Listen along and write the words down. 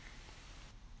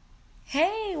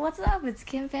Hey, what's up? It's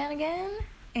Kim Fanigan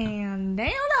and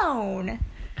Daniel Doan.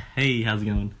 Hey, how's it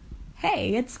going?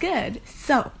 Hey, it's good.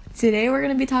 So, today we're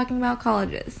going to be talking about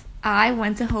colleges. I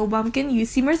went to Hoboken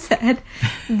UC Merced.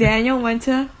 Daniel went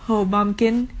to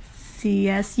Hoboken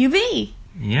CSUB.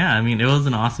 Yeah, I mean, it was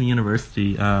an awesome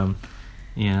university. I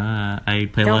played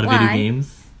a lot Don't of video lie.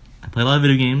 games. I played a lot of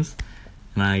video games,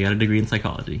 and I got a degree in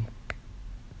psychology.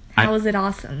 How was it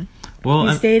awesome? Well,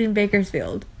 You stayed in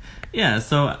Bakersfield. yeah,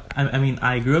 so,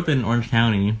 I grew up in Orange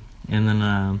County, and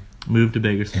then moved to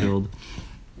Bakersfield,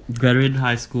 graduated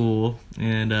high school,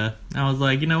 and I was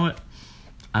like, you know what?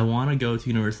 I want to go to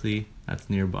university that's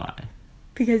nearby.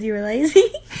 Because you were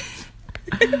lazy?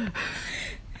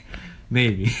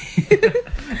 Maybe.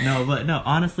 No,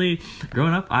 honestly,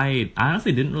 growing up, I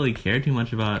honestly didn't really care too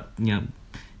much about,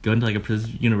 going to like a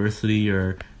prestigious university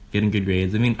or getting good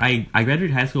grades. I mean, I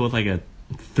graduated high school with like a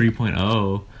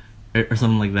 3.0 or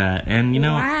something like that. And,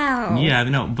 Wow. yeah,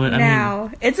 no, but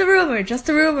Now, it's a rumor, just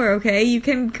a rumor, okay? You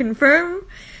can confirm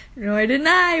or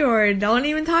deny or don't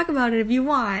even talk about it if you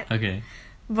want. okay.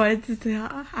 But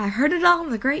I heard it on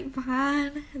the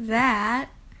grapevine that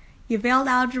you failed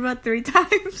algebra 3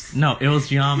 times. No, it was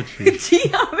geometry.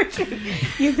 Geometry.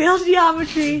 You failed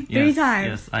geometry 3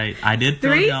 times. Yes, I did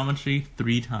fail 3? geometry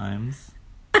 3 times.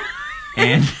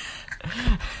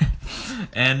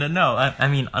 And no,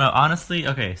 honestly,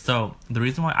 okay, so the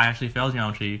reason why I actually failed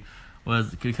geometry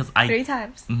was because 3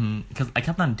 times. because I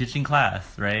kept on ditching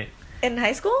class, right? In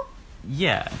high school?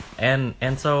 Yeah, and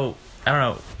so I don't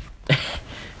know.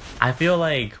 I feel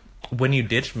like when you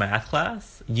ditch math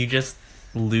class, you just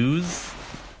lose,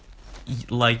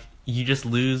 you just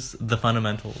lose the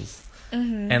fundamentals,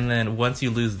 and then once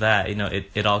you lose that,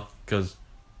 it all goes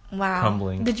Wow.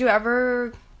 crumbling. Did you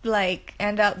ever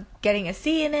end up getting a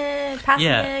C in it, passing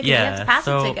Yeah, it? 'Cause you have to pass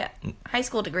so- it to get high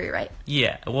school degree, right?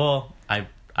 Yeah, well,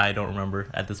 I don't remember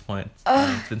at this point.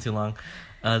 It's been too long.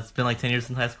 It's been like 10 years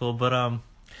since high school, but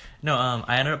no,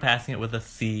 I ended up passing it with a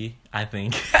C, I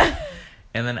think.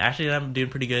 And then actually I'm doing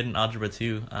pretty good in algebra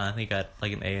 2. I think I got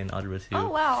like an A in algebra 2. Oh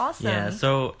wow, awesome. Yeah,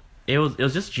 so it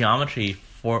was just geometry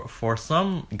for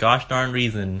some gosh darn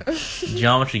reason.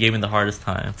 Geometry gave me the hardest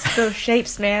time. Those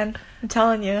shapes, man. I'm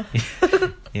telling you.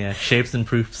 Yeah, shapes and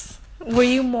proofs. Were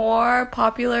you more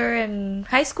popular in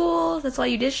high school? That's why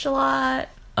you dished a lot?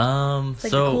 It's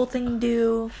like a cool thing to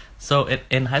do. So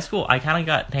in high school, I kind of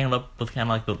got tangled up with kind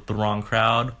of like the wrong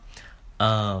crowd.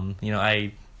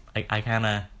 I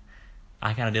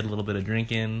kind of did a little bit of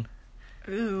drinking.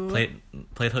 Ooh.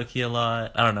 Played hooky a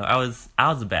lot. I don't know. I was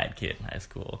a bad kid in high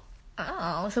school.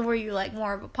 Oh, so were you like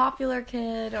more of a popular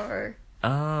kid or?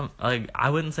 Like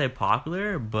I wouldn't say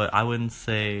popular, but I wouldn't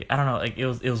say, I don't know. Like it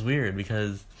was weird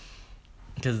because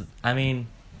I mean,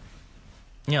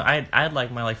 I had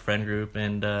like my like friend group,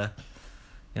 and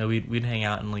we'd hang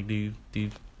out and like do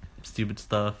stupid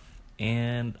stuff,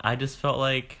 and I just felt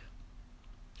like,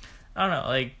 I don't know,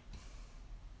 like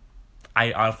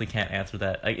I honestly can't answer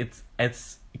that. Like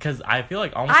it's because I feel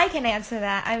like almost I can answer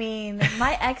that. I mean,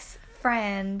 my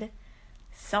ex-friend,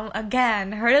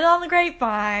 again, heard it on the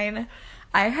grapevine.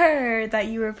 I heard that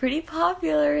you were pretty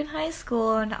popular in high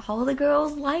school and all the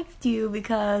girls liked you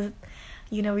because,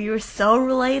 you were so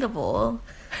relatable.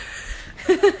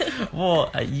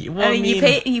 well, I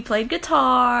mean, you played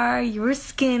guitar, you were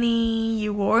skinny,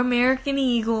 you wore American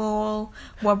Eagle.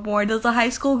 What more does a high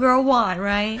school girl want,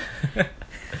 right?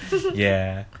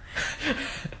 Yeah.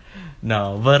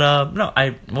 No, but no,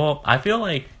 I feel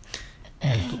like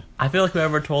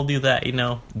whoever told you that,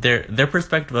 their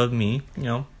perspective of me,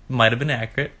 might have been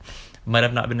accurate, might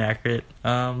have not been accurate.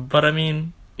 But I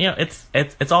mean,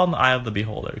 it's all in the eye of the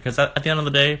beholder, because at the end of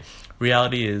the day,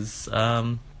 reality is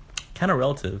kind of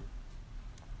relative.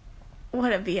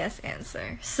 What a BS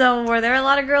answer. So, were there a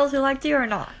lot of girls who liked you or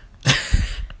not?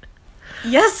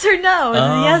 Yes or no? Is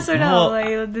it yes or no?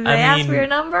 Well, Did they ask for your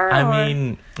number? I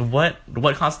mean, what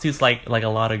constitutes like a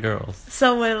lot of girls?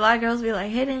 So would a lot of girls be like,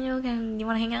 "Hey Daniel, you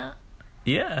want to hang out?"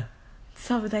 Yeah.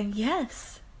 So then,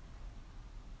 yes.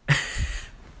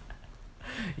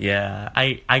 Yeah,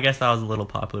 I guess I was a little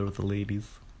popular with the ladies.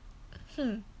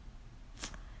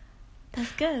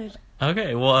 That's good.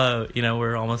 Okay, well,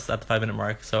 we're almost at the 5-minute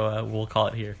mark, so we'll call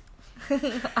it here.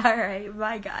 All right,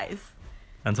 bye guys.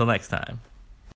 Until next time.